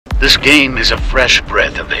This game is a fresh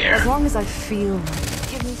breath of air. As long as I feel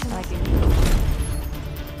like, give me some I can.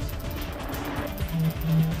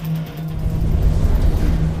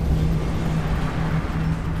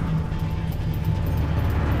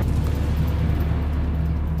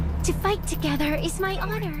 To fight together is my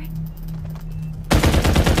honor.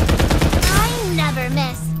 I never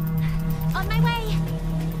miss. On my way.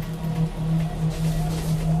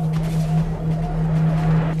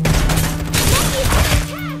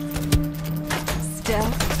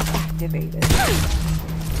 Stealth activated.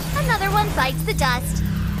 Another one bites the dust.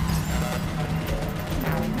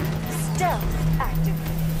 Stealth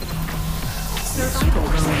activated. Survival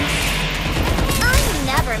bonus. I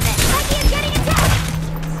never miss. Mikey is getting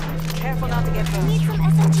attacked. Careful not to get burned. Need some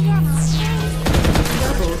SMG ammo.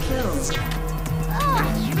 Double kill. Ugh,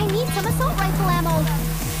 I need some assault rifle ammo.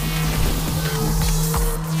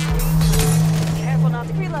 Careful not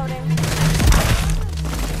to reloading.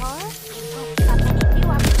 Huh? Got any new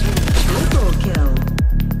opportunities? Triple kill.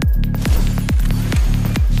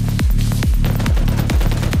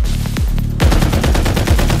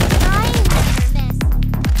 I never miss.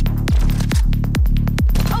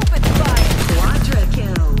 Open fire. Quadra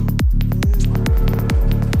kill.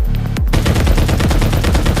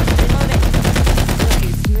 Reloading.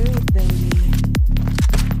 Looking smooth, baby.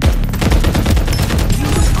 You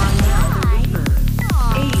are now the Reaper.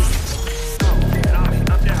 Ace.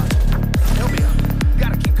 I'm down. Help me out.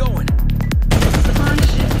 Gotta keep going. Supply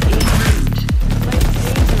ship en route. Place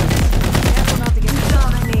dangerous. Careful not to get burned.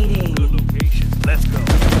 Dominating. Good location. Let's go.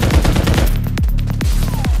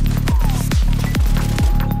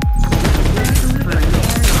 Deliver an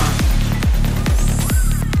airdrop.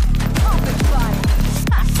 Open fire.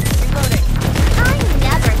 Reloading. I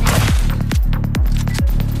never miss.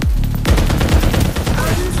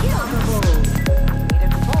 Unstoppable. Need a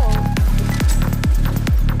full.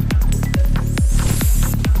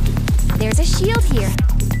 There's a shield here.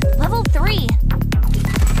 Level 3.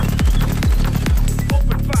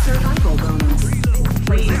 Open fire. Survival bonus.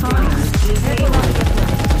 Responder disabled.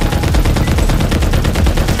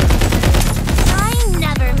 I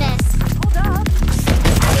never miss. Hold up.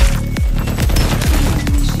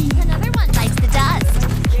 Another one bites the dust.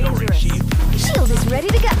 Dangerous. Shield is ready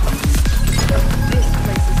to go. This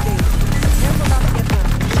place is dangerous. Careful not to get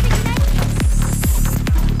burned.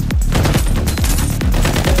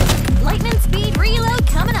 Lightning speed reload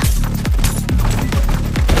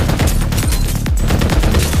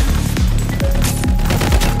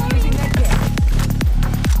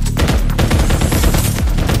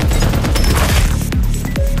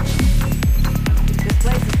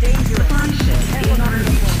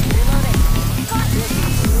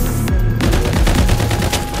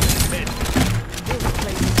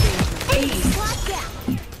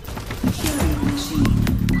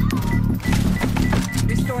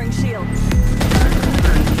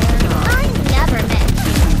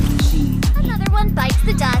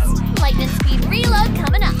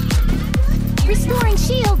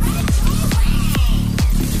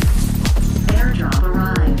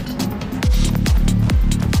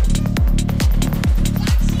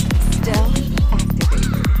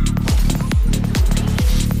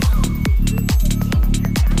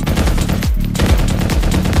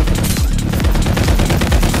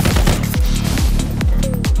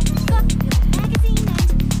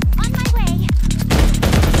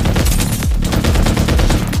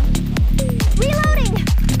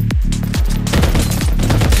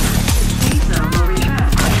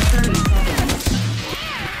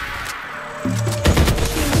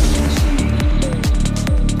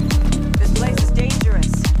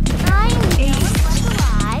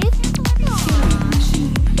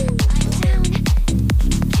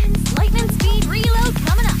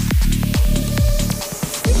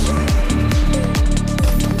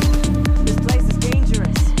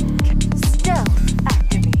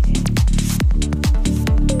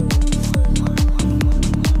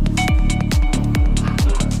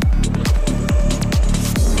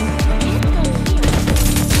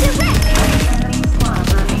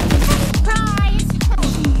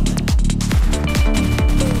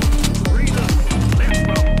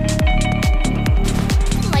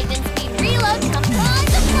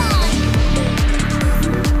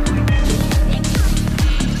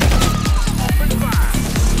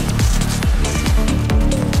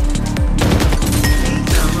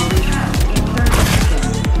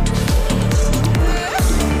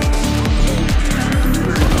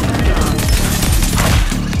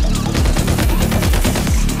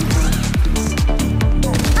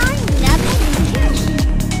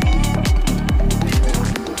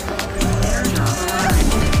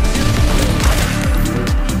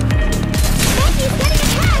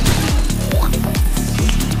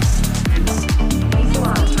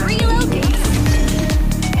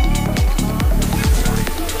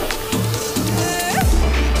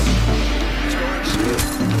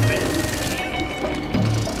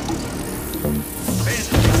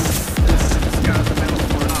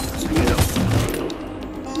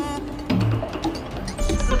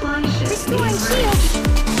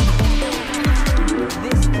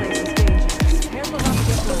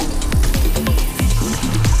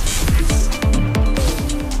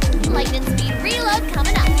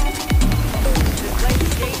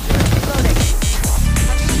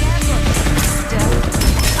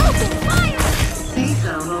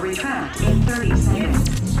 30 seconds.